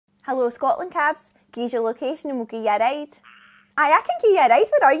Hello, Scotland cabs. Gies your location and we'll give you a ride. Aye, I can give you a ride.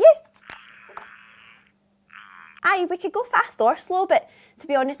 Where are you? Aye, we could go fast or slow, but to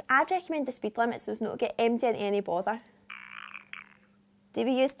be honest, I'd recommend the speed limit so as not to get empty into any bother. Do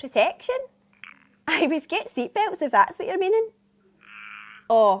we use protection? Aye, we've got seatbelts if that's what you're meaning.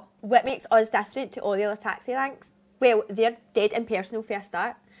 Oh, what makes us different to all the other taxi ranks? Well, they're dead impersonal for a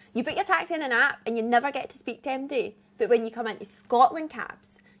start. You book your taxi in an app and you never get to speak to MD. But when you come into Scotland cabs,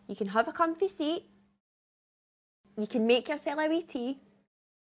 you can have a comfy seat, you can make yourself a wee tea,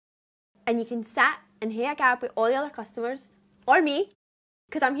 and you can sit and have a gab with all the other customers, or me,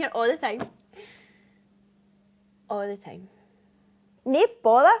 because I'm here all the time. All the time. No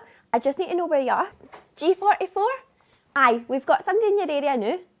bother, I just need to know where you are. G44? Aye, we've got somebody in your area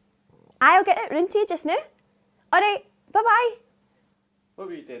now. Aye, I'll get it round to you just now. Alright, bye-bye. What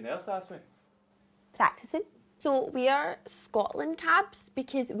were you doing there, ask me? Practising. So we are Scotland cabs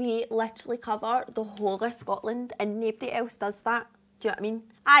because we literally cover the whole of Scotland and nobody else does that. Do you know what I mean?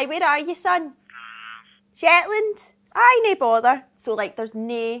 Aye, where are you, son? Shetland? Aye, no bother. So like there's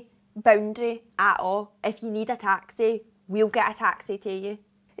no boundary at all. If you need a taxi, we'll get a taxi to you.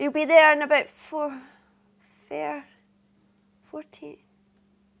 You'll be there in about 14.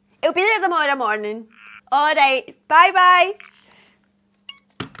 It'll be there tomorrow morning. Alright, bye bye.